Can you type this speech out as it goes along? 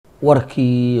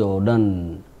warkii oo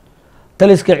dhan.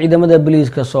 Taliska Ciidamada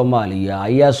Booliska Soomaaliyeed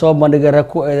ayaa soo bandhigay rag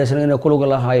ku eedeysan inay ku lug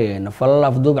lahaayeen falal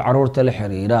afduub carruurta la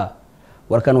xiriira.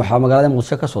 warkan waxaa magaalada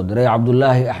Muqdisho ka soo diray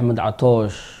Cabdullaahi Axmed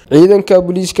Catoosh. ciidanka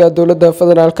booliska dowladda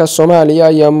federaalka Soomaaliya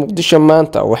ayaa Muqdisho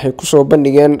maanta waxay ku soo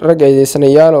bandhigeen rag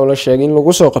eedeysanayaal oo la sheegay in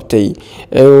lagu soo qabtay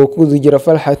ee ku jira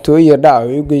fal xatooyo dhac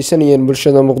ay u geysanayeen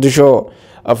bulshada Muqdisho.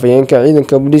 afayeenka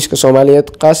ciidanka booliska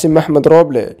Soomaaliyeed Qaasim Axmed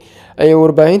Rooble ayaa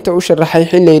warbaahinta u sharaxay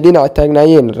xilli ay dhinac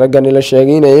taagnaayeen raggan la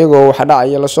sheegay in iyagoo wax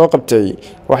dhacaya la soo qabtay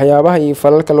waxyaabaha iyo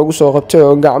falalka lagu soo qabtay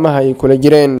oo gacmaha ay kula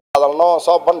jireen. hadalno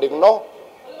soo bandhigno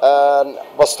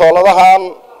bastooladahan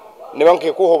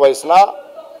nimankii ku hubaysnaa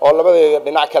oo labadeeda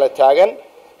dhinac kala taagan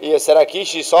iyo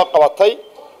saraakiishii soo qabatay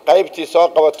qaybtii soo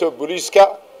qabato booliska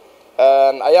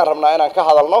ayaan rabnaa inaan ka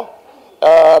hadalno.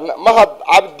 Mahad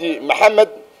Cabdi Maxamed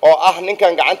oo ah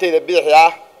ninkan gacanteeda bidixda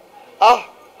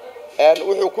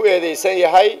wuxuu ku eedeysan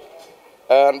yahay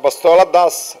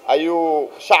bastooladaas ayuu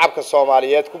shacabka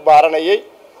Soomaaliyeed ku baaranayay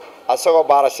asagoo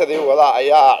baarashadii wada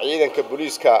ayaa ciidanka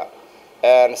booliska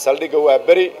saldhiga waa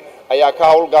bari ayaa ka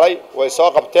howlgalay way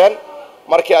soo qabteen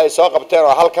markii ay soo qabteen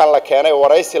oo halkan la keenay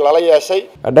waraysi lala yeeshay.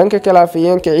 dhanka kale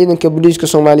afayeenka ciidanka booliska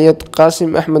Soomaaliyeed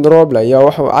Qaasim Axmed Rooble ayaa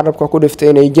wuxuu carabka ku dhiftay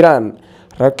inay jiraan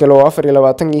rag kale oo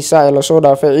 24 saac la soo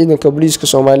dhaafay ciidanka booliska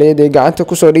Soomaaliyeed ee gacanta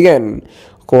ku soo dhigeen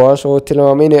kuwaas oo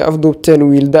tilmaamay inay afduubteen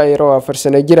wiil daayir oo 4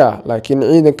 sano jir ah laakiin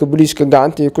ciidanka booliska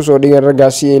gacanta ku soo dhigeen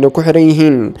raggaasi ay ku xiran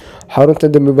yihiin xarunta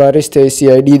dambi baarista ee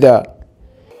CID-da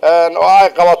oo ay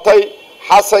qabatay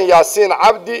Xasan Yaasiin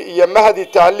Cabdi iyo Mahdi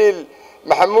Tahliil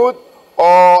Maxamuud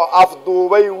oo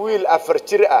afduubay wiil 4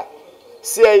 jir ah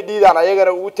CID-dan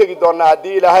ayagana ugu tagi doonaa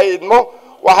hadii Ilaahay idmo.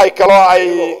 waxay kaloo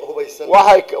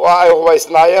ay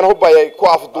hubaysnaayeen hubay ku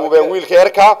afduubeen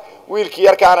wiilkii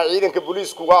yarkaana ciidanka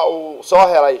booliisku uu soo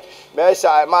helay meesha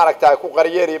ay maaragtay ku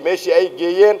qariyeen meeshii ay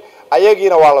geeyeen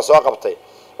ayagiina waa la soo qabtay.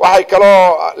 waxay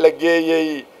kaloo la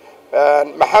geeyay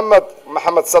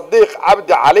maxamed Sadiq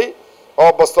Cabdi Cali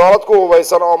oo bastoolad ku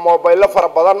hubaysan oo mobile fara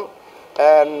badan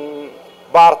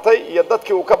baartay iyo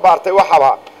dadkii uu ka baartay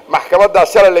waxaba maxkamadda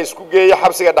shalay la isku geeyay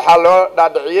xabsiga dhaxal loo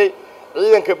dhaadhiciyay.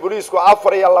 ciidanka booliisku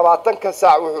 24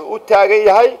 saac wuxuu u taagan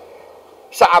yahay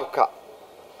shacabka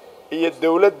iyo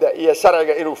dawladda iyo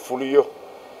sharciga inuu fuliyo.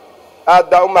 aad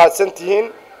baa u mahadsantihiin.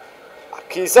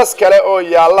 kiisas kale oo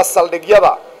yaala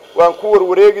saldhigyada waan ku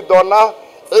warwareegi doonaa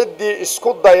ciddii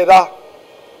isku dayda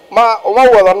uma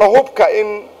wadano hubka in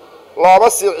looba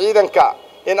si ciidanka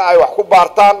in ay wax ku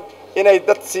baartaan inay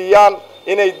dad siiyaan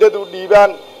inay dad u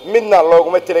dhiibaan midna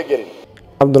looguma talagelin.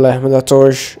 Cabdullaahi Axmed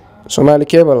Catoosh Somali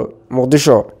Cable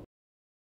Muqdisho.